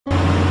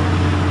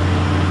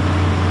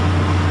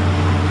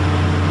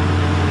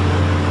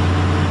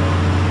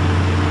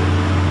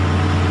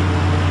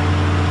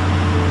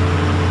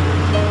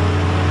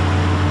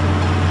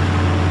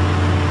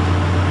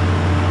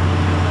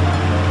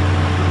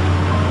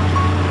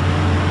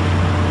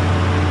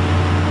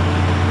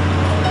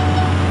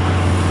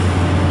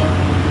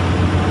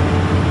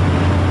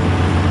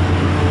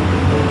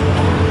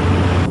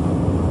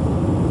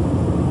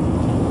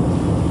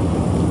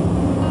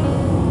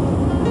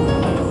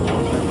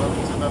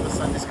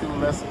Sunday school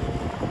lesson.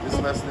 This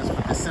lesson is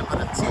for December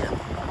the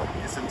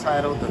 10th. It's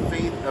entitled The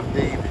Faith of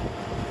David.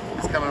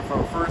 It's coming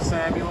from 1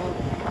 Samuel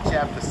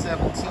chapter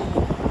 17,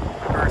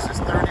 verses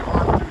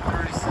 31 through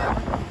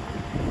 37,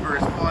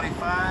 verse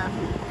 45,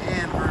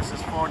 and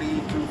verses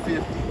 48 through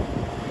 50.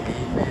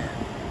 Amen.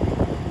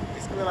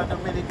 Escuela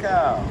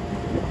dominical.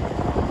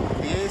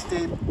 10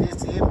 de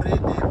diciembre de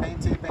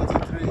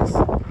 2023.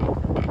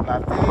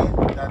 Clave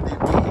de Davi.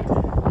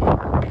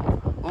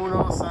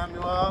 1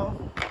 Samiuel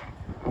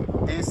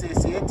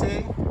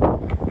 17,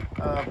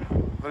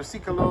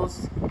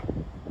 versículos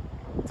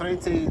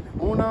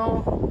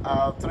 31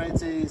 al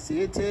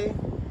 37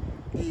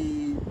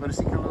 y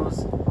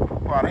versículos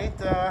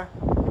 45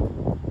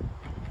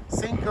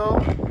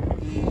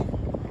 y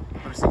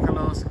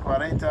versículos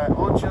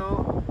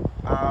 48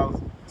 al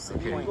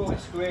 50.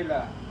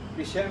 Escuela,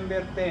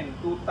 December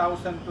 10,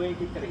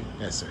 2023.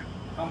 Yes, sir.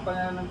 Ang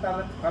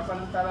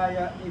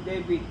Pananampalataya ni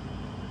David,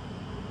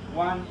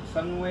 1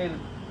 Samuel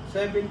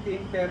 17,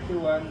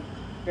 31,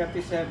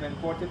 37,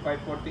 45,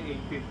 48,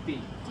 50.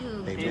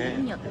 Trường Chúa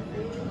Nhật,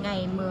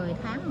 ngày 10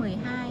 tháng 12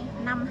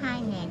 năm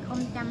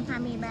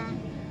 2023,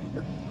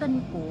 Đức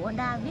tin của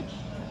Đa-vít,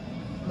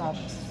 1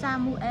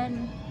 Samiuel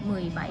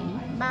 17,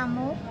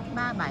 31,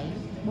 37,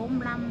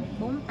 45,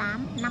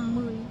 48,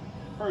 50.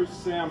 1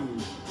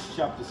 Samuel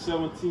chapter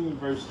 17,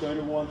 verse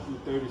 31 through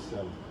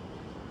 37.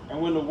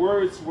 And when the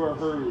words were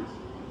heard,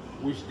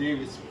 which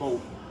David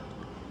spoke,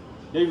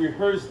 they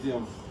rehearsed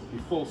them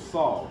before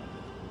Saul,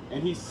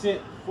 and he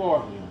sent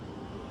for him.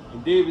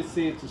 And David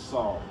said to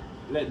Saul,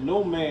 let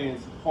no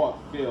man's heart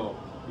fail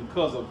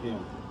because of him.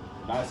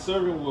 Thy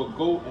servant will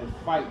go and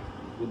fight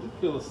with the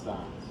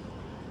Philistines.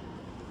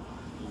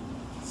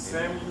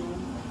 Samuel,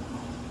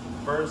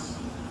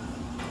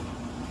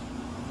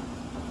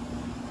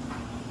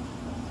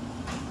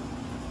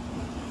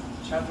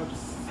 chapter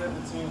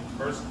 17,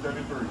 verse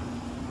 33.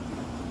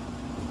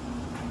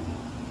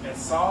 And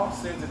Saul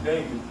said to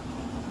David,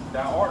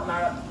 thou art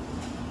not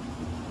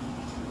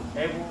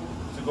able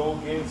to go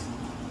against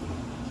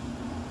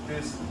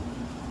this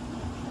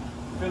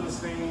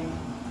Philistine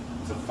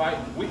to fight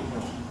with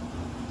him,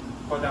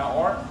 for thou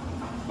art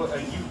but a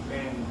youth,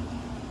 and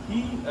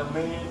he a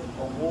man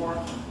of war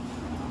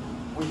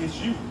with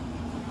his youth.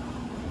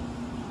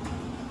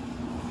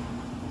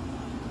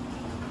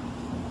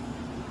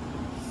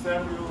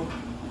 Samuel,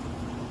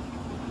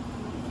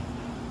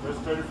 verse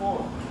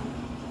 34.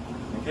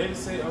 And David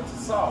said unto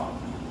Saul,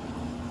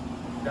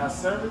 thy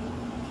servant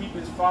keep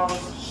his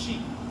father's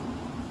sheep.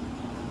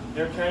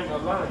 There came a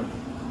lion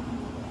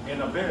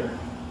and a bear,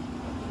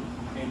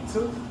 and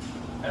took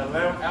a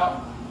lamb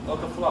out of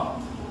the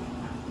flock.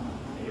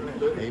 Amen.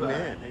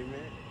 Amen.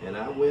 Amen. And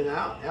I went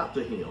out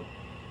after him,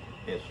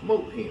 and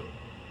smote him,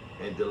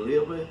 and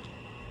delivered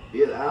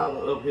it out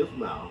of his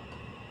mouth.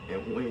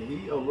 And when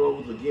he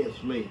arose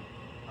against me,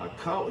 I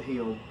caught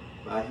him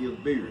by his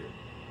beard,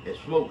 and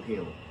smote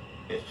him,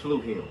 and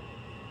slew him.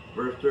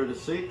 Verse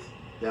 36,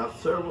 thou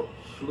servant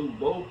slew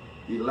both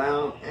the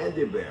lion and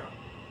the bear,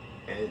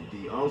 and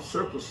the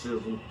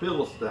uncircumcision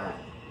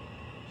Philistine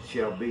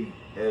shall be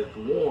as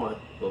one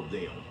of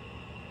them,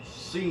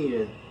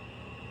 seeing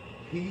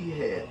he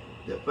had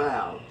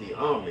defiled the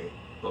army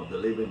of the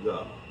living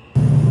God.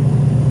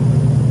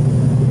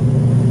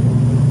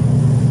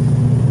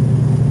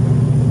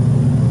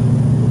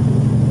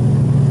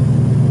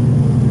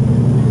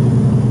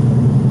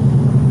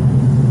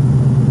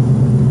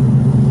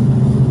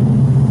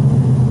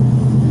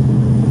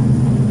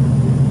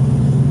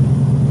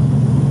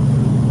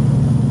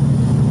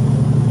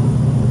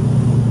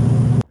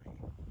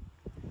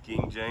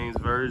 King James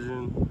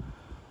Version,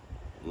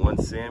 1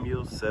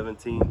 Samuel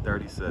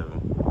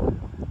 17:37.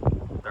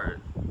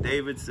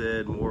 David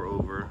said,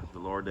 moreover, the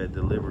Lord that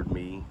delivered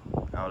me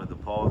out of the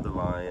paw of the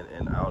lion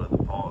and out of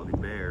the paw of the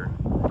bear,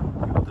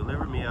 he will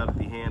deliver me out of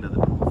the hand of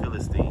the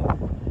Philistine.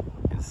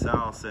 And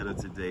Saul said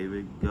unto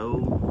David,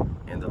 go,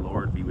 and the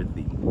Lord be with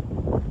thee.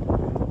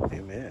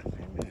 Amen.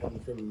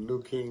 Amen. From the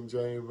New King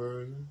James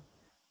Version,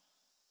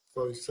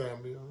 1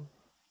 Samuel,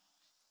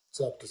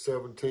 chapter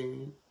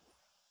 17,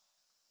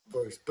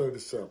 verse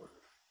 37.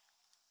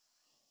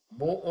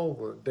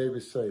 Moreover,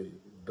 David said,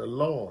 the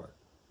Lord,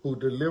 who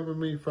delivered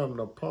me from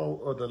the paw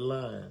of the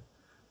lion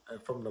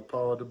and from the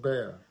paw of the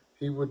bear,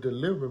 he will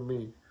deliver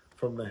me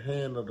from the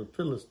hand of the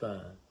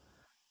Philistine.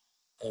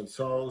 And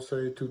Saul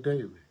said to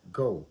David,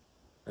 go,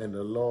 and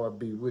the Lord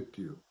be with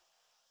you.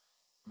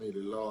 May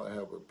the Lord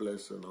have a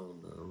blessing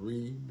on the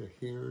reading, the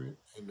hearing,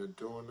 and the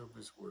doing of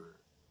his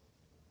word.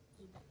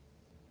 Amen.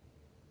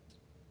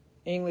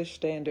 English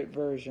Standard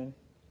Version,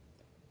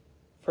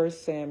 1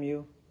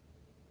 Samuel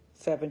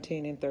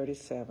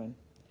 17:37.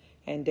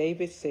 And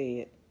David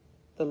said,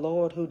 the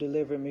Lord who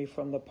delivered me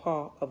from the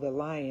paw of the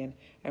lion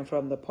and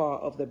from the paw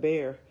of the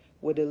bear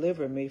will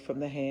deliver me from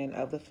the hand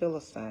of the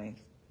Philistines.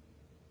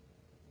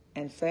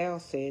 And Saul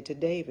said to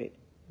David,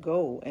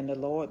 go, and the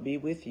Lord be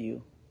with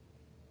you.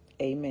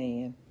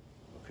 Amen.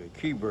 Okay,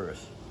 key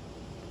verse.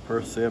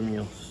 1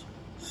 Samuel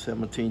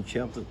 17,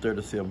 chapter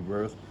 37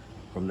 verse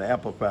from the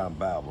Amplified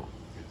Bible.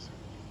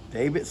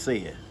 David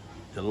said,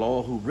 the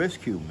Lord who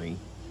rescued me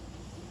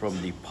from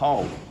the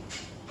paw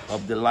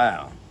of the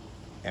lion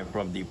and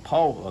from the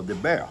paw of the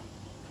bear.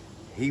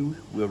 He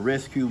will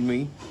rescue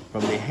me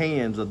from the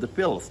hands of the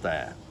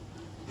Philistine.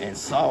 And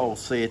Saul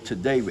said to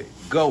David,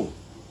 go,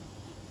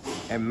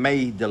 and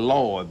may the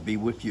Lord be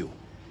with you.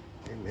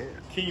 Amen.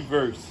 Key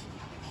verse,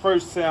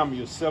 1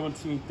 Samuel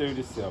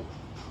 17:37.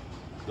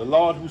 The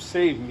Lord who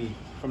saved me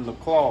from the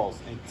claws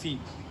and teeth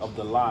of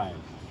the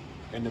lion,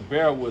 and the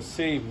bear will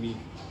save me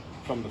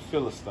from the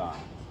Philistine.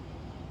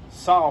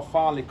 Saul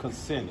finally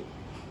consented.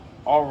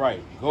 All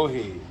right, go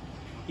ahead,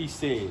 he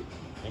said,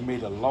 and may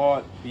the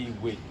Lord be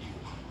with you.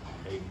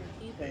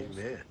 Amen.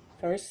 Amen.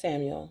 1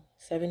 Samuel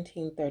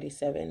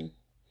 17:37,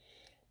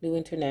 New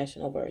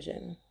International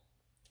Version.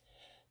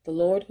 The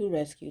Lord who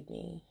rescued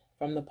me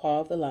from the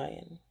paw of the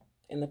lion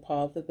and the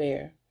paw of the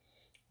bear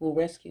will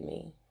rescue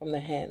me from the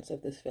hands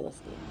of this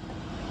Philistine.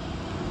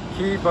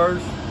 Key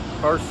verse,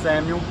 1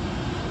 Samuel,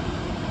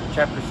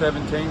 chapter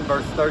 17,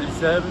 verse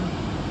 37,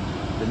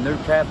 the New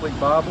Catholic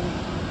Bible.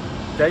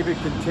 David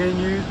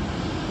continued,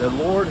 the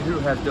Lord who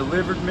has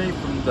delivered me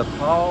from the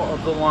paw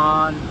of the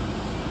lion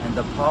and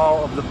the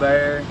paw of the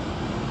bear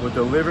will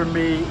deliver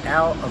me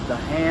out of the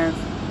hands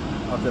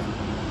of the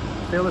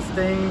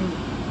Philistine.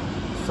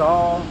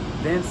 Saul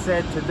then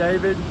said to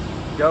David,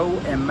 go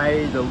and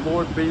may the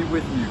Lord be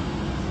with you.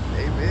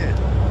 Amen.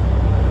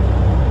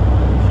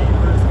 Key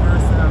verse,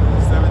 1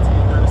 Samuel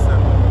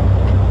 17:37.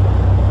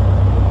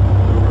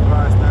 New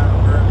Revised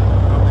Standard Version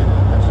of the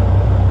Edition.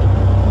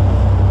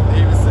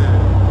 David said,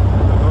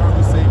 the Lord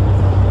will save me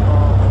from the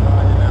paw of the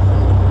lion and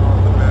from the paw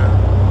of the bear.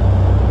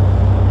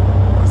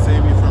 Will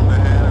save me from the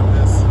hand of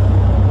this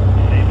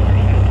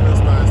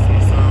Philistine.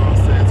 Saul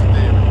said to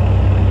David,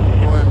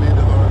 go and may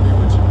the Lord be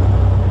with you.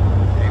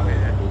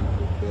 Amen.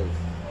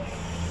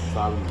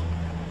 Salmo,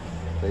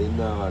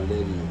 Reina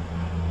Valeria.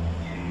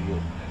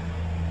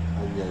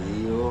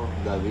 Añadido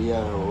Davi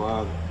a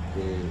Jehová,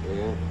 que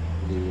he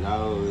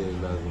librado de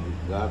las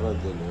garras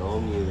del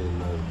león y de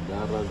las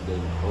garras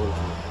del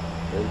oso.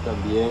 Él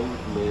también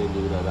me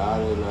librará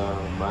de la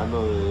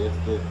mano de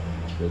este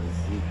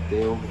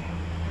Filisteo.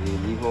 Y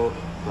dijo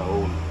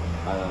Saúl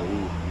a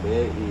David, ve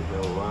y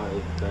Jehová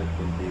está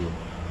contigo.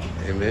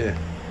 Amen.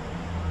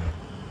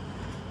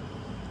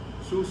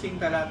 Susing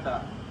Talata,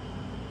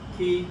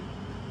 Key,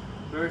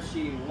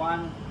 verse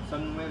 1,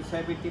 Samuel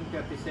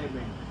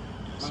 17:37.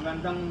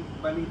 Magandang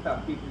balita,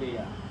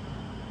 Biblia.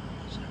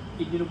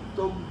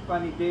 Inilugtog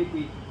pa ni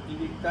David,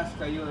 iligtas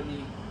kayo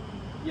ni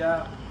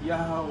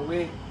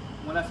Yahweh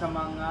mula sa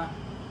mga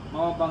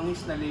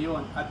mababangis na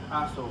leon at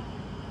aso.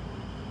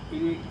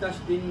 Iligtas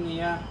din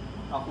niya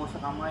ako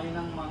sa kamay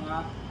ng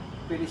mga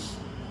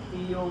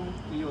Pilistiyong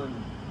iyon.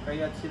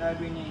 Kaya't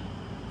sinabi ni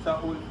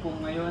Saul, kung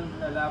ngayon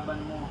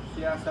lalaban mo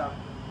siya sa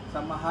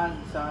samahan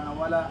sa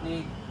nawala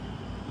ni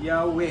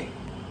Yahweh.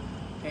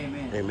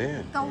 Amen.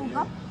 Amen. Câu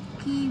gốc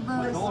Key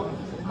verse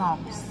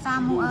 1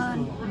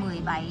 Samuel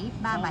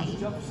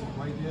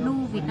 17:37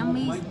 New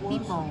Vietnamese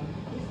People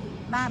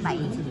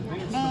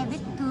 37 David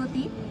thưa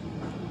tiếp,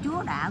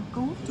 Chúa đã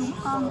cứu chúng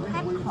con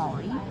thoát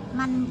khỏi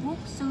manh vuốt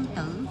sư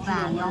tử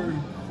và gấu.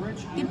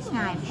 Chính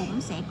Ngài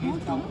cũng sẽ cứu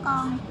chúng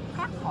con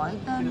thoát khỏi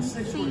tên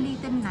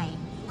Phi-li-tinh này.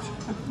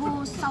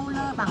 Vua Saul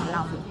bằng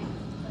lòng,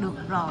 được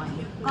rồi,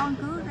 con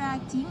cứ ra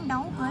chiến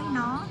đấu với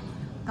nó,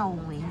 cầu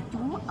nguyện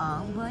Chúa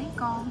ở với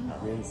con.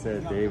 Then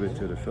said David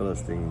to the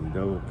Philistine,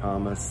 thou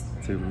comest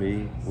to me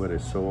with a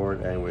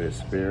sword and with a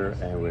spear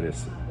and with a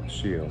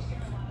shield,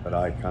 but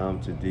I come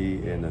to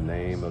thee in the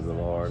name of the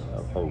Lord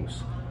of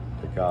hosts,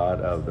 the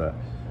God of the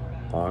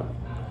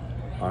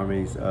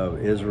armies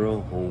of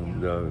Israel, whom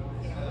thou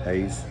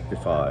hast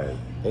defied.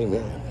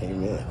 Amen.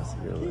 Amen. That's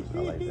good. I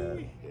like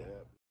that.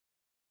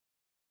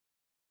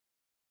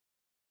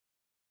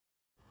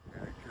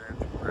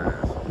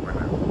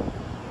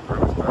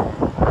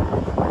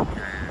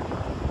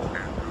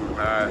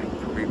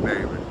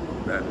 David,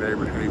 that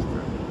David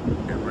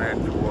hastened and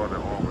ran toward the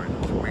army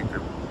to meet the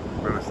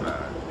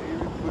Philistine.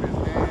 David put his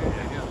hand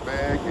in his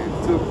bag and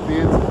took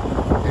thence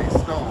a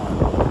stone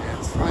and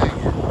slang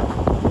it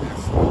and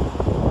smote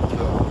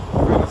the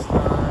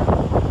Philistine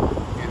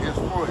in his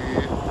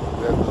forehead,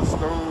 that the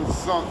stone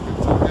sunk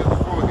into his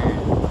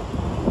forehead,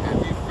 and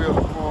he fell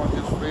upon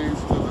his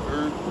face to the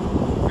earth.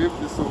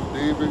 50 so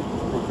David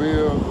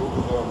prevailed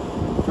over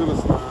the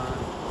Philistine.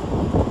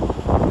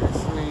 They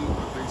slain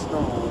with a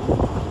stone.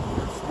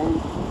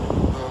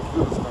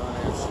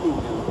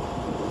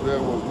 There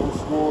was no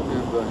sword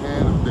in the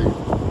hand of David.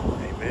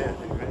 Amen.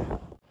 Amen.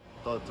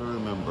 Thought to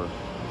remember,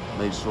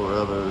 make sure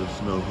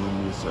others know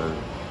whom you serve.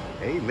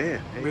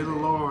 Amen. May the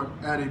Lord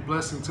add a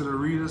blessing to the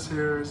readers,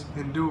 hearers,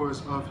 and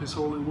doers of his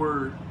holy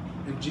word.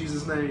 In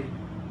Jesus' name,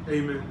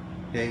 amen.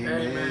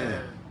 Amen.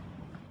 Amen.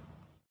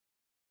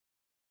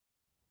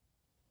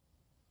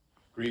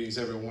 Greetings,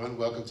 everyone.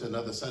 Welcome to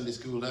another Sunday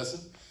school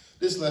lesson.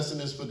 This lesson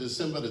is for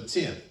December the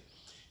 10th.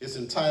 It's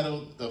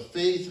entitled The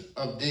Faith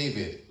of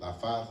David. La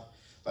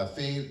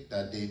Faith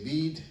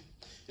David.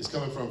 It's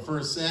coming from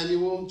 1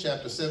 Samuel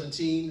chapter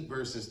 17,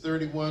 verses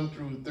 31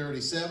 through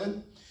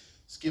 37.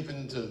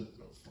 Skipping to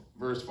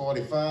verse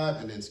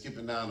 45, and then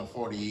skipping down to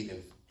 48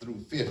 and through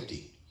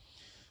 50.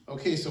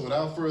 Okay, so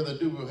without further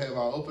ado, we'll have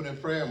our opening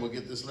prayer and we'll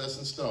get this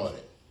lesson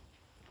started.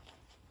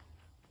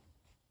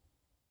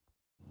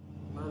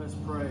 Let us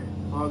pray.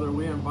 Father,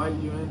 we invite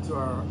you into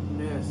our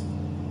midst.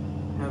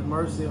 Have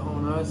mercy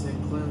on us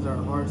and cleanse our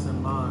hearts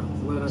and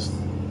minds. Let us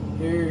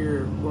hear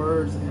your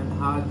words and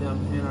hide them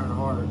in our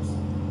hearts,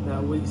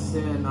 that we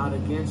sin not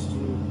against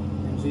you.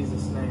 In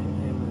Jesus'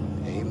 name,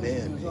 amen.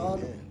 Amen.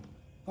 Amen.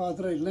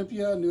 Padre,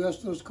 limpia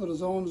nuestros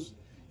corazones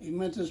y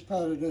mentes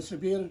para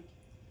recibir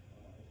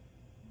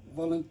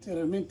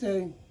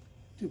voluntariamente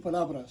tus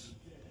palabras.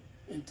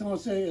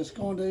 Entonces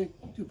esconde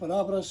tus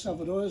palabras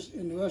salvadoras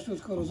en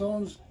nuestros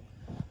corazones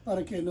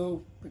para que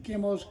no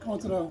pequemos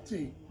contra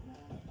ti.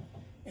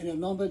 En el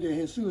nombre de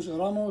Jesús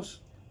oramos.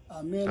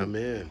 Amen.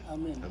 Amen.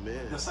 Amen.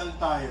 Amen. Dasal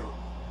tayo.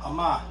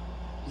 Ama,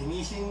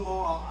 linisin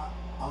mo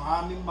ang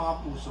aming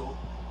mga puso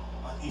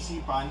at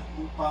isipan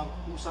upang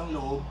kusang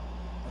loob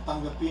na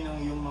tanggapin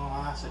ang iyong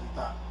mga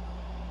salita.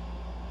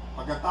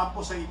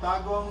 Pagkatapos ay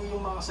itago ang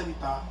iyong mga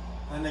salita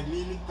na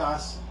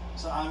nagliligtas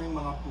sa aming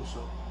mga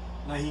puso,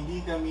 na hindi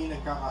kami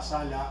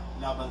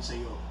nagkakasala laban sa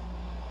iyo.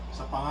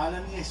 Sa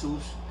pangalan ni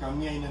Jesus,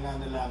 kami ay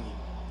nananalangin.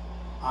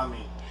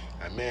 Amen.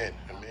 Amen.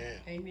 Amen.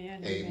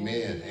 Amen.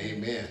 Amen.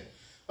 Amen.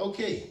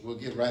 Okay,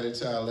 we'll get right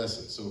into our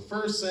lesson. So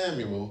 1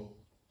 Samuel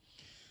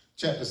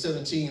chapter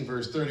 17,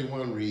 verse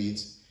 31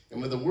 reads,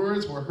 "And when the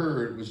words were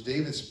heard which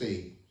David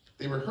spake,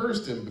 they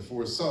rehearsed them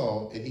before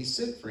Saul, and he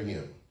sent for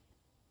him."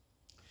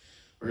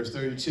 Verse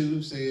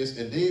 32 says,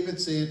 "And David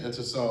said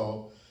unto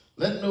Saul,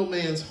 Let no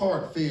man's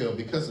heart fail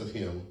because of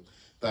him.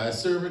 Thy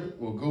servant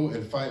will go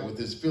and fight with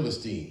this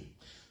Philistine."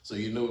 So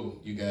you know,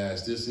 you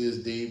guys, this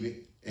is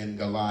David and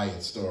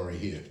Goliath story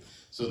here.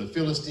 So the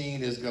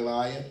Philistine is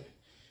Goliath,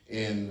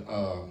 and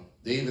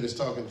David is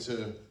talking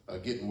to,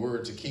 getting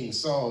word to King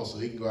Saul so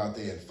he can go out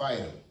there and fight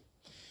him.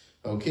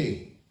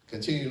 Okay,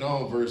 continuing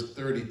on, verse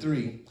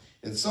 33.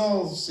 "And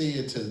Saul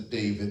said to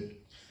David,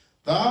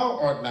 Thou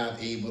art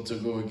not able to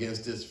go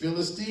against this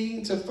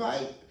Philistine to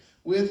fight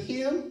with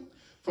him,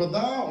 for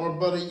thou art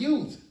but a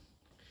youth,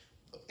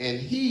 and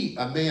he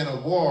a man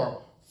of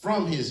war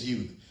from his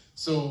youth."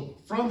 So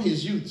from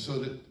his youth, so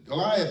that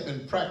Goliath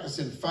been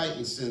practicing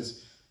fighting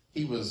since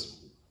he was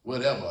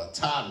whatever, a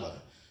toddler.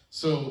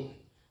 So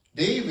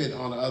David,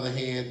 on the other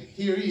hand,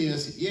 here he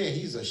is, yeah,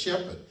 he's a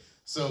shepherd.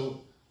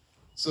 So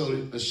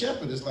the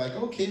shepherd is like,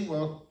 okay,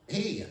 well,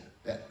 hey,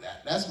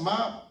 that's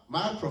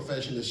my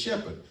profession is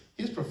shepherd.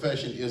 His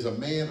profession is a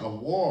man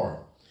of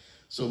war.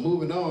 So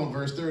moving on,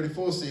 verse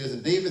 34 says,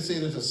 "And David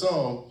said unto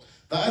Saul,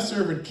 Thy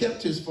servant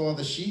kept his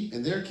father's sheep,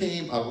 and there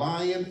came a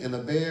lion and a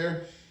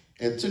bear,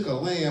 and took a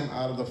lamb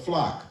out of the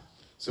flock."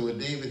 So what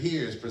David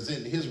here is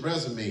presenting his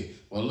resume.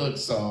 Well, look,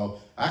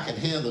 Saul, I can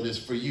handle this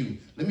for you.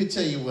 Let me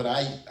tell you what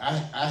I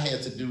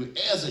had to do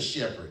as a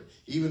shepherd.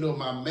 Even though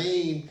my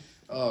main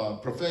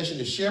profession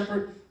is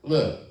shepherd,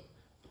 look,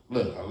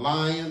 a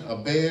lion, a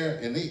bear,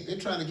 and they're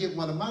trying to get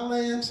one of my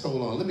lambs.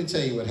 Hold on, let me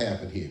tell you what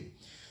happened here.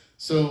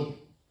 So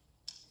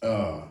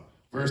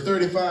verse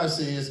 35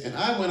 says, "And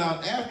I went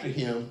out after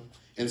him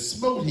and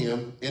smote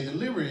him and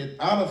delivered it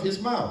out of his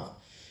mouth.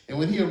 And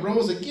when he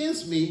arose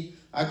against me,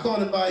 I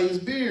caught him by his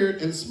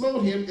beard and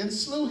smote him and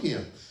slew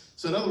him."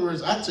 So in other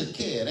words, I took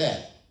care of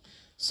that.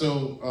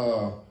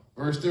 So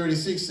verse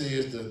 36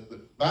 says,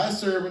 "Thy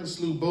servant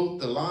slew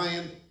both the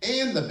lion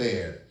and the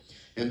bear.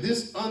 And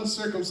this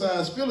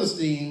uncircumcised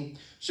Philistine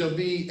shall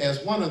be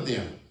as one of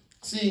them,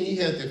 seeing he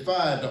hath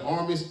defied the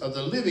armies of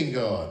the living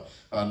God."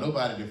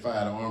 Nobody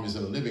defied the armies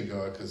of the living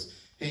God, because,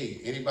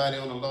 hey, anybody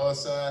on the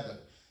Lord's side,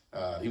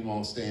 he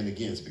won't stand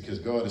against, because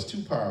God is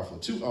too powerful,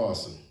 too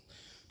awesome.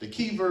 The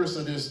key verse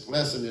of this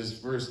lesson is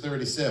verse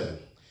 37.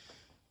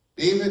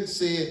 David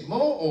said,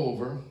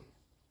 "Moreover,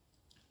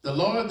 the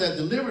Lord that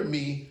delivered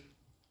me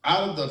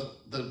out of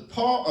the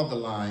paw of the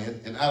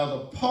lion and out of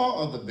the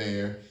paw of the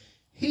bear,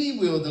 he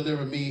will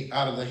deliver me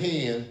out of the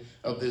hand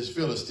of this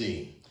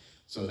Philistine."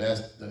 So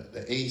that's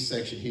the A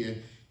section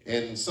here.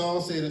 "And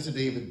Saul said unto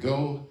David,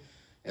 Go,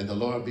 and the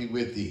Lord be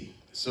with thee."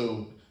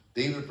 So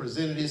David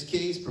presented his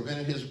case,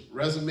 presented his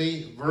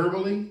resume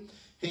verbally.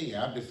 Hey,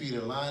 I've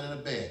defeated a lion and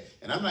a bear.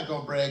 And I'm not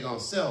going to brag on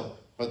self,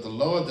 but the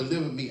Lord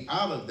delivered me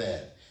out of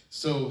that.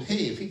 So,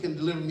 hey, if he can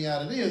deliver me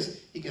out of this,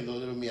 he can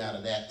deliver me out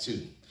of that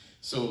too.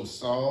 So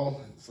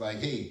Saul, it's like,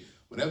 hey,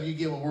 whenever you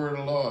give a word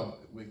of the Lord,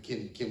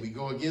 can we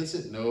go against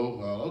it? No.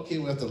 Well, okay,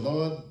 well, if the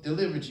Lord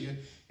delivered you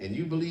and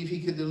you believe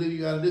he could deliver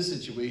you out of this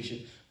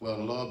situation, well,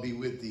 the Lord be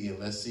with thee, and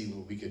let's see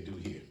what we can do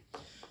here.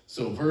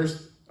 So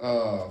verse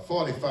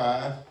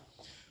 45,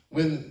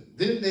 "Then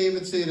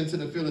David said unto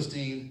the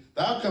Philistine,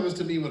 Thou comest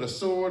to me with a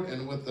sword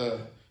and with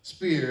a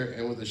spear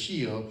and with a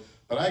shield,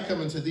 but I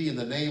come unto thee in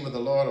the name of the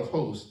Lord of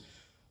hosts,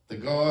 the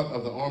God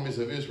of the armies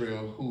of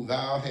Israel, who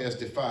thou hast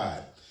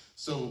defied."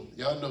 So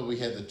y'all know we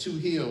had the two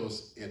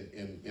hills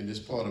in this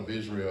part of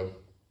Israel,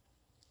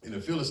 and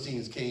the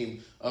Philistines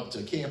came up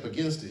to camp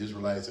against the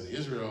Israelites, and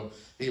Israel,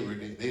 they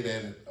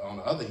had on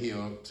the other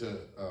hill to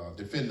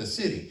defend the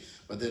city.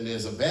 But then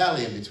there's a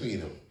valley in between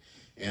them,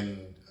 and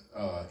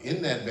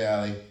in that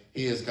valley,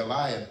 here's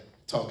Goliath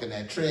talking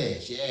that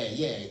trash.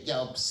 Yeah,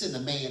 y'all send a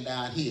man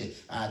down here.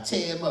 I'll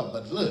tear him up.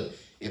 But look,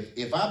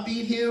 if I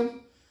beat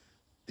him,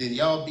 then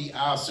y'all be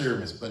our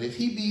servants. But if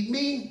he beat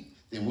me,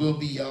 then we'll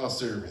be y'all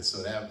servants.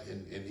 So that,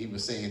 and he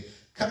was saying,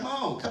 come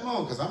on,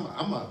 because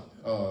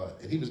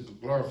and he was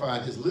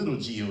glorifying his little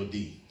God,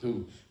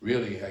 who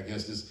really, I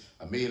guess, is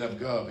a made-up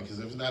God, because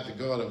if it's not the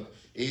God of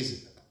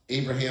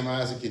Abraham,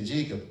 Isaac, and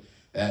Jacob,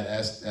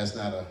 that's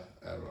not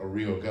a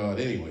real God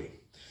anyway.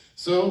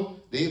 So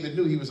David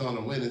knew he was on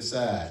the winning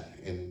side,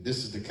 and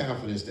this is the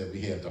confidence that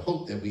we have, the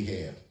hope that we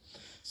have.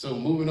 So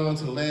moving on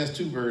to the last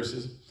two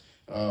verses,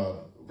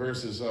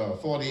 verses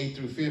 48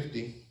 through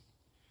 50.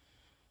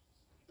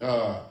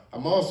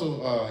 I'm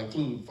also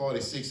including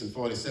 46 and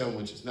 47,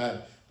 which is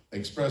not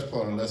express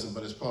part of the lesson,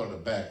 but it's part of the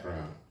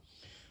background.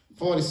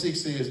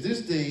 46 says,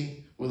 this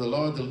day will the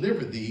Lord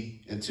deliver thee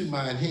into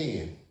mine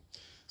hand.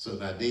 So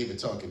now David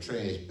talking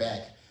trash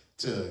back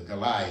to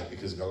Goliath,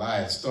 because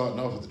Goliath's starting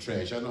off with the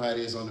trash. I know how it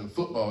is on them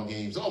football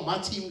games. Oh, my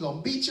team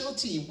gonna beat your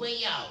team way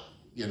out.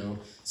 You know,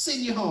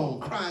 send you home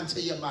crying to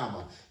your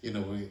mama. You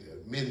know,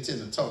 men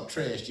tend to talk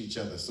trash to each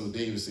other. So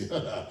David said,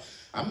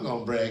 I'm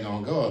gonna brag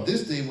on God.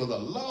 This day will the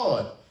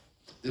Lord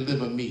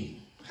deliver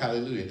me.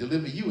 Hallelujah.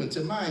 Deliver you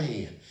into my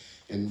hand.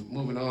 And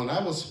moving on,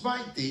 I will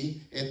smite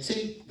thee and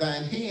take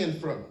thine hand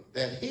from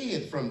that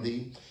head from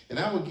thee, and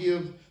I will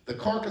give the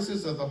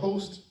carcasses of the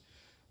host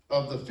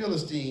of the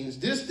Philistines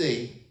this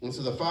day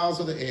unto the fowls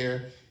of the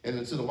air and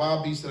unto the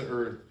wild beasts of the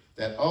earth,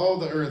 that all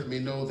the earth may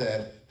know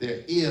that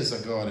there is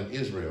a God in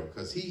Israel,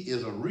 because he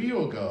is a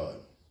real God.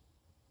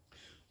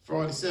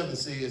 47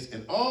 says,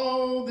 and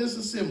all this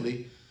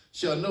assembly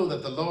shall know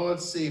that the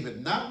Lord saveth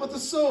not with the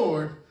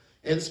sword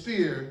and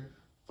spear,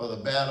 for the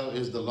battle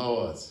is the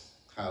Lord's.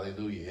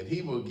 Hallelujah. And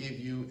he will give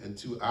you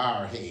into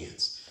our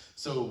hands.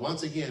 So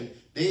once again,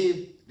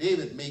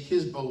 David make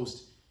his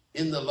boast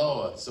in the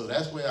Lord. So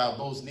that's where our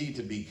boast need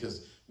to be,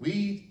 because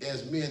we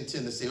as men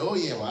tend to say, oh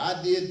yeah, well,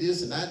 I did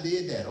this and I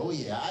did that. Oh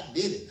yeah, I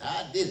did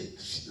it.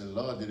 The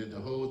Lord did it the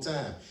whole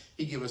time.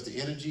 He gave us the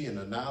energy and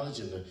the knowledge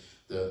and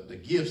the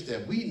gifts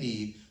that we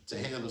need to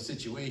handle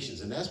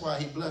situations. And that's why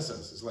he bless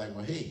us. It's like,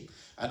 well, hey,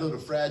 I know the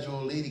fragile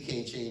old lady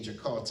can't change her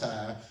car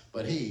tire,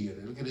 but hey,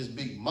 look at this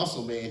big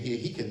muscle man here.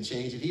 He can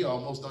change it. He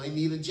almost don't even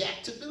need a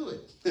jack to do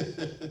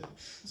it.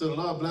 So the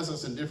Lord bless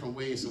us in different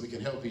ways so we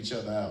can help each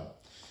other out.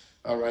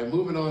 All right,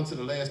 moving on to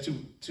the last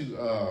two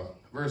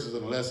verses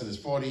of the lesson is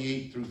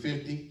 48 through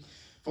 50.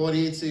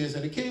 48 says,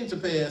 and it came to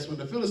pass when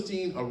the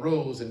Philistine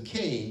arose and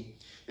came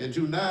and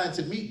drew nigh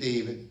to meet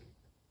David,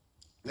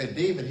 that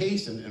David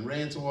hastened and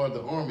ran toward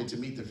the army to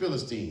meet the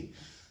Philistine.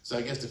 So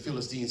I guess the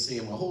Philistine's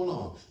saying, well, hold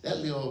on, that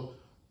little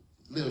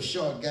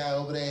short guy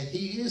over there,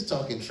 he is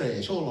talking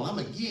trash. Hold on, I'm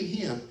going to get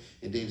him.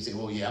 And David said,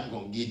 oh yeah, I'm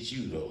going to get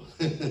you though.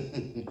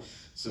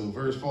 So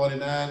verse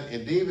 49,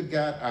 and David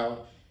got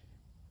out.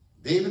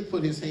 David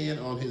put his hand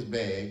on his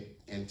bag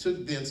and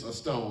took thence a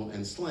stone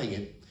and slang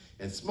it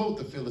and smote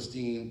the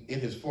Philistine in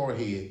his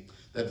forehead,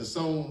 that the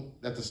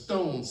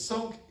stone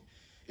sunk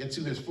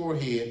into his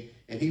forehead,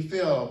 and he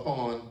fell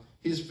upon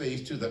his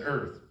face to the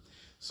earth.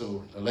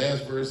 So the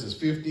last verse is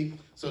 50.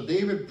 So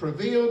David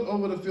prevailed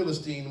over the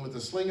Philistine with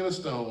a sling and a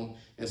stone,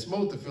 and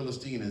smote the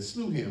Philistine and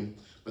slew him,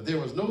 but there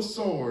was no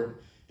sword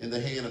in the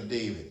hand of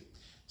David.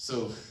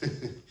 So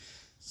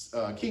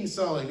King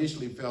Saul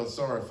initially felt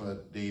sorry for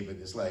David.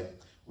 It's like,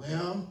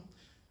 well,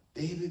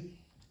 David,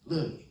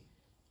 look,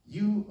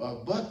 you are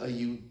but a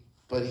youth,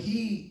 but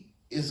he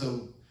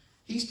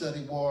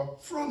studied war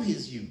from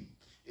his youth,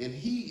 and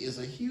he is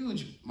a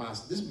huge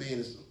monster. This man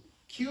is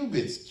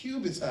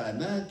cubits high,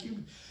 9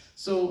 cubits.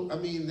 So, I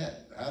mean,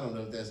 I don't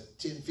know if that's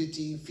 10,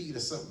 15 feet or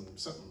something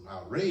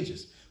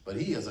outrageous, but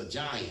he is a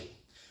giant.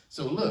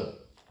 So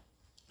look,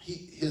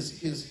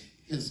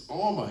 his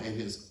armor and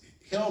his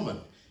helmet,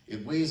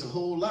 it weighs a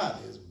whole lot.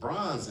 It's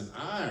bronze and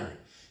iron.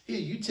 Here,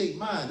 you take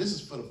mine. This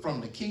is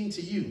from the king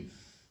to you.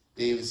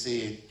 David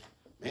said,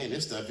 man,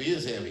 this stuff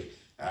is heavy.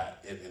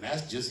 And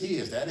that's just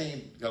his. That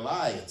ain't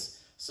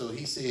Goliath's. So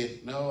he said,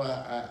 no,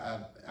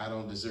 I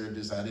don't deserve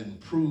this. I didn't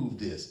prove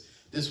this.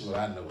 This is what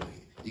I know.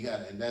 You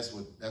got, and that's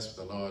what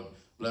the Lord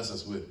bless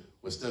us with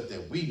stuff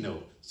that we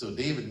know. So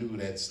David knew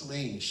that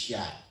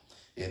slingshot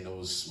and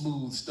those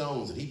smooth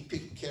stones, and he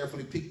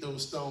carefully picked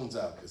those stones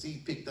out, because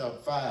he picked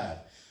up 5.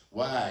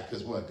 Why?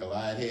 Because what?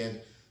 Goliath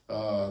had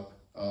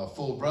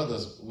 4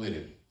 brothers with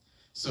him.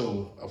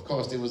 So of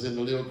course they was in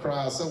the little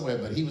crowd somewhere,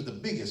 but he was the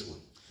biggest one.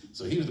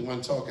 So he was the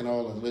one talking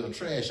all of the little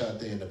trash out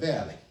there in the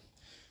valley.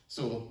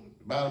 So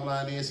the bottom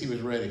line is he was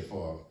ready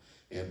for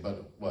him.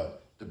 But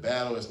what? The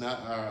battle is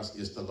not ours,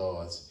 it's the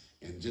Lord's.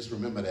 And just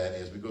remember that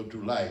as we go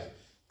through life,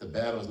 the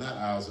battle is not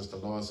ours, it's the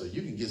Lord's. So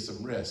you can get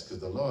some rest, because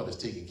the Lord is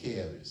taking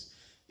care of us.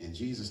 In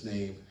Jesus'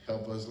 name,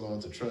 help us,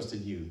 Lord, to trust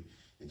in you.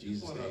 In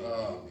Jesus' name. I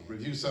want to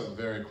review something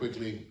very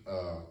quickly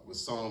with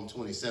Psalm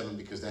 27,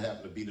 because that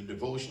happened to be the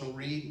devotional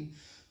reading.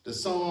 The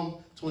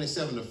Psalm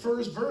 27, the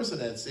first verse of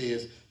that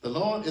says, the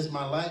Lord is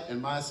my light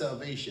and my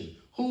salvation.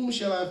 Whom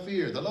shall I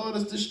fear? The Lord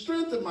is the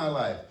strength of my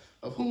life.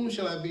 Of whom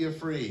shall I be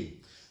afraid?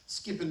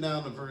 skipping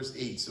down to verse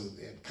 8, so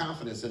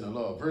confidence in the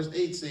Lord. Verse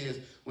 8 says,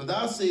 when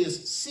thou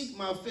sayest, seek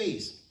my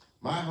face,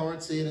 my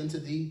heart said unto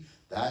thee,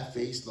 thy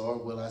face,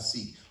 Lord, will I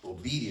seek.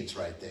 Obedience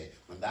right there.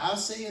 When thou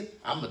say it,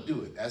 I'm going to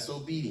do it. That's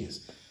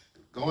obedience.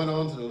 Going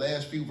on to the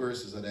last few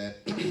verses of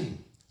that.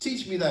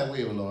 Teach me thy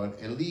way, O Lord,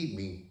 and lead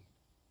me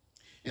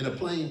in a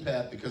plain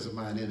path because of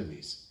mine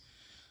enemies.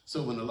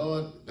 So when the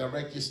Lord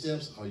direct your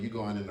steps, you're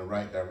going in the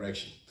right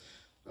direction.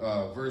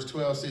 Verse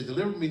 12 says,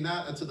 deliver me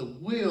not unto the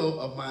will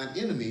of mine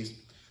enemies,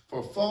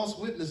 for false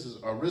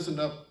witnesses are risen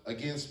up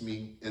against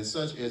me, and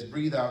such as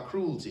breathe out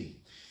cruelty.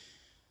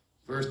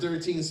 Verse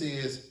 13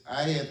 says,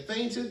 I had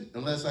fainted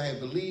unless I had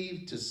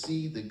believed to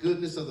see the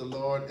goodness of the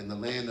Lord in the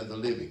land of the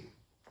living.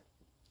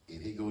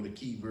 And here go the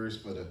key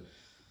verse for the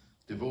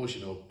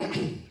devotional.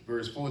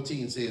 Verse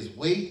 14 says,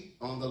 wait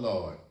on the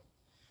Lord.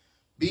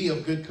 Be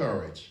of good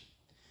courage,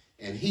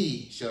 and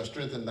he shall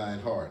strengthen thine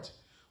heart.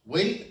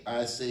 Wait,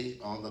 I say,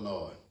 on the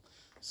Lord.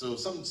 So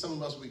some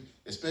of us,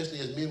 especially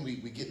as men, we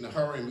get in a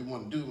hurry and we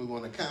want to do it, we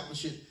want to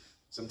accomplish it.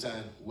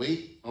 Sometimes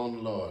wait on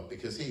the Lord,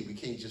 because, hey, we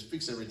can't just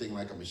fix everything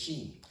like a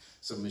machine.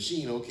 So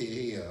machine, okay,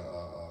 hey,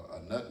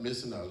 a nut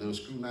missing, a little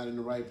screw not in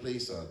the right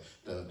place, or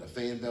the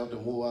fan belt that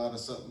wore out or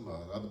something,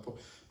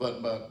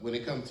 but when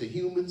it comes to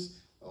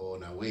humans,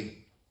 now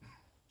wait,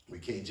 we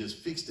can't just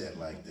fix that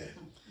like that.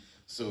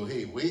 So,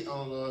 hey, wait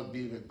on the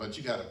Lord, but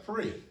you got to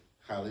pray.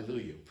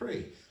 Hallelujah.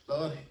 Pray.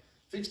 Lord,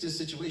 fix this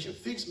situation.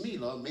 Fix me,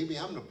 Lord. Maybe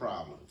I'm the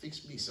problem.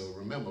 Fix me. So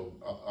remember,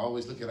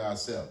 always look at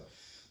ourselves.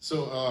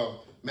 So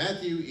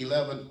Matthew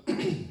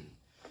 11,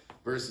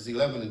 verses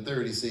 11 and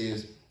 30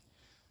 says,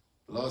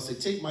 the Lord said,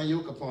 take my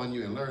yoke upon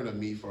you and learn of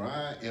me, for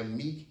I am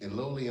meek and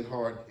lowly in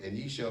heart, and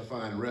ye shall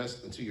find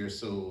rest unto your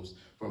souls.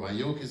 For my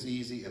yoke is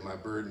easy and my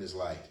burden is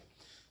light.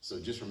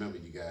 So just remember,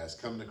 you guys,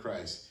 come to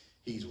Christ.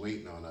 He's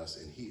waiting on us.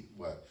 And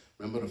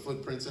remember the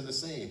footprints in the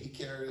sand. He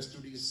carried us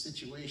through these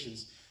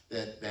situations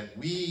that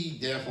we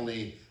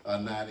definitely are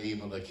not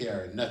able to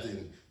carry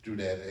nothing through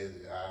that.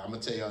 I'm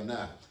going to tell y'all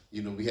now,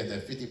 we had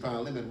that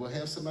 50-pound limit. We'll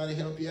have somebody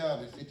help you out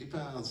at 50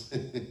 pounds.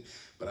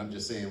 But I'm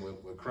just saying,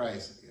 with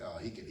Christ,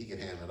 he can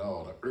handle it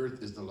all. The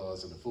earth is the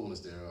Lord's and the fullness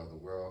thereof, the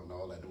world and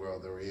all that the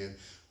world they're in.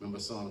 Remember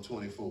Psalm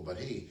 24. But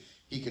hey,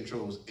 he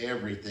controls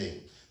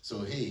everything.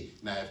 So hey,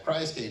 now if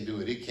Christ can't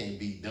do it, it can't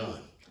be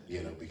done.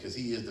 Because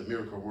he is the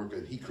miracle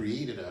worker. He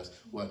created us,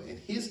 in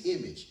his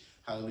image.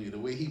 Hallelujah. The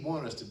way he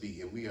wants us to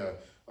be. And we are,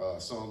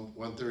 Psalm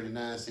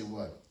 139 said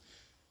what?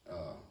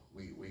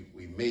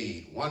 We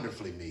made,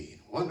 wonderfully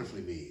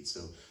made.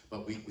 So,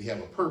 but we have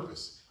a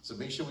purpose. So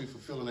make sure we're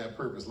fulfilling that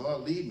purpose.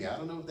 Lord, lead me. I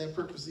don't know what that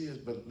purpose is,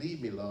 but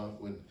lead me, Lord.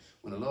 When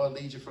the Lord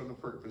leads you from the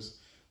purpose,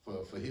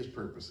 for his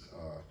purpose,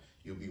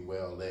 you'll be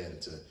well led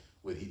into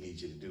what he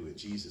needs you to do. In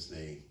Jesus'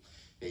 name,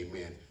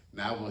 amen.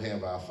 Now we'll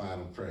have our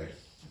final prayer.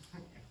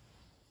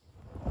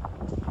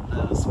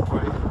 Let us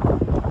pray.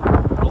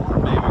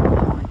 Lord, may we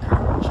grow in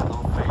courage and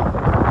our faith.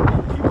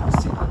 May people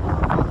see the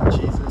love of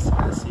Jesus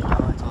as he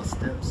guides our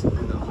steps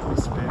in the Holy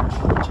Spirit.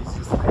 In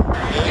Jesus' name.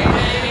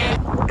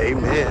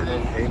 Amen.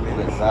 Amen.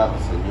 Rezar,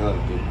 Señor,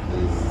 que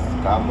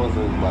crezcamos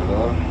en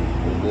valor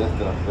en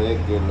nuestra fe,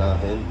 que la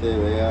gente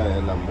vea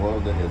el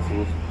amor de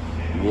Jesús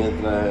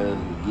mientras Él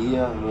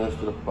guía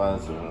nuestros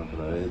pasos a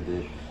través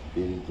de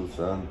Espíritu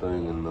Santo,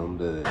 en el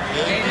nombre de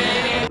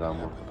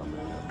Jesús.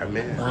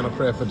 Amén. Final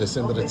prayer for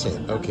December the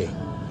 10th. Okay.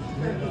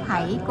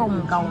 Hãy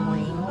cùng cầu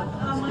nguyện.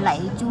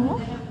 Lạy Chúa,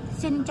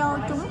 xin cho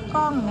chúng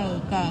con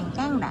ngày càng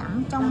can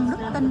đảm trong đức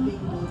tin.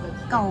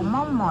 Cầu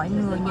mong mọi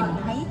người nhìn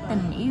thấy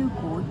tình yêu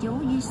của Chúa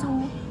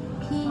Giêsu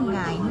khi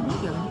Ngài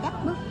hướng dẫn các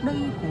bước đi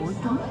của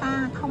chúng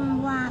ta thông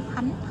qua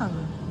Thánh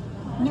Thần.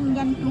 Nhân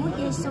danh Chúa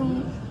Giêsu,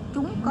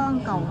 chúng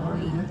con cầu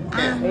nguyện.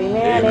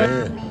 Amen.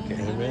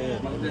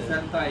 Amen.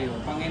 Magdasal tayo.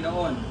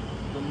 Panginoon,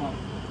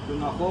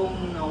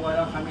 lumakong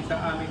nawala kami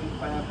sa aming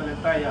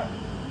pananampalataya.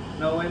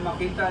 Naway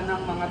makita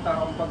ng mga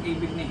tao ang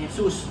pag-ibig ni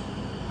Jesus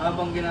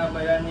habang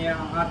ginabayan niya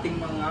ang ating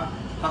mga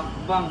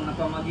hakbang na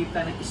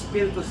pamagitan ng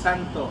Espiritu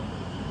Santo.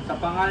 Sa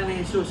pangalan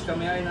ni Jesus,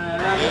 kami ay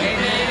nanalangin.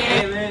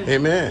 Amen.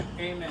 Amen.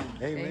 Amen.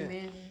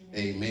 Amen.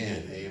 Amen.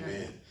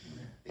 Amen.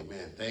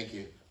 Amen. Thank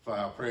you for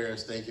our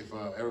prayers. Thank you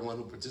for everyone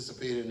who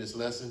participated in this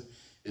lesson.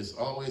 It's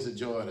always a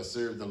joy to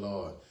serve the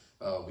Lord.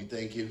 We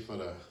thank you for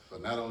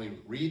not only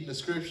reading the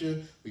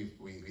scripture,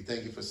 we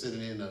thank you for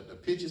sending in the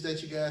pictures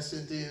that you guys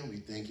sent in. We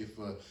thank you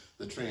for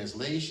the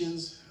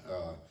translations.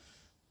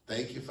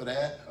 Thank you for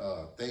that.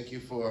 Thank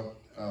you for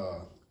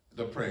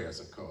the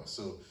prayers, of course.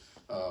 So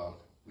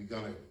we're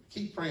going to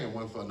keep praying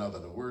one for another.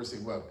 The word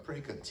says,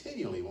 pray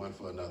continually one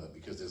for another,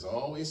 because there's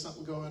always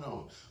something going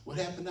on. What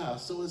happened now?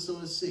 So-and-so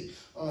is sick.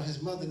 Oh,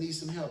 his mother needs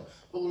some help.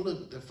 Oh,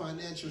 look, the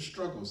financial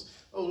struggles.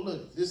 Oh,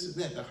 look, this is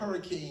that. The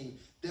hurricane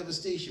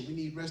devastation. We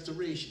need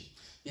restoration.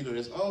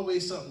 There's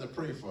always something to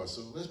pray for.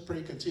 So let's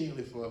pray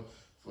continually for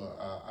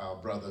our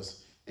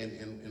brothers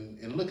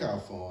and look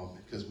out for them,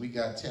 because we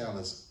got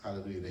talents,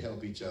 hallelujah, to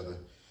help each other.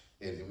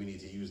 And we need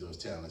to use those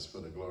talents for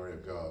the glory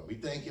of God. We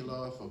thank you,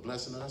 Lord, for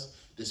blessing us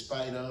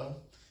despite of.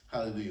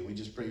 Hallelujah. We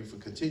just pray for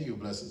continual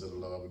blessings of the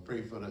Lord. We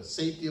pray for the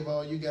safety of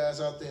all you guys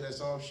out there that's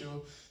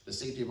offshore, the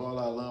safety of all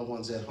our loved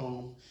ones at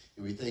home.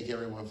 And we thank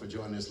everyone for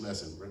joining this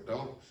lesson.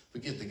 Don't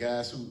forget the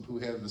guys who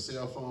have the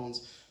cell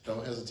phones.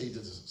 Don't hesitate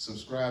to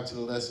subscribe to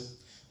the lesson.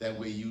 That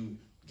way you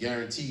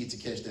guaranteed to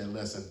catch that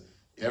lesson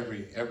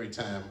every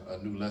time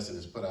a new lesson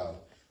is put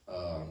out.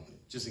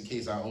 Just in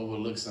case I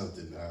overlook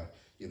something, I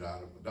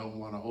don't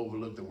want to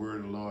overlook the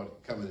word of the Lord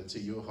coming into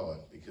your heart,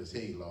 because,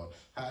 hey, Lord,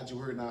 hide your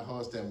word in our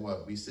hearts that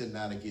what? We sin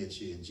not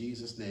against you. In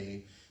Jesus'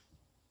 name,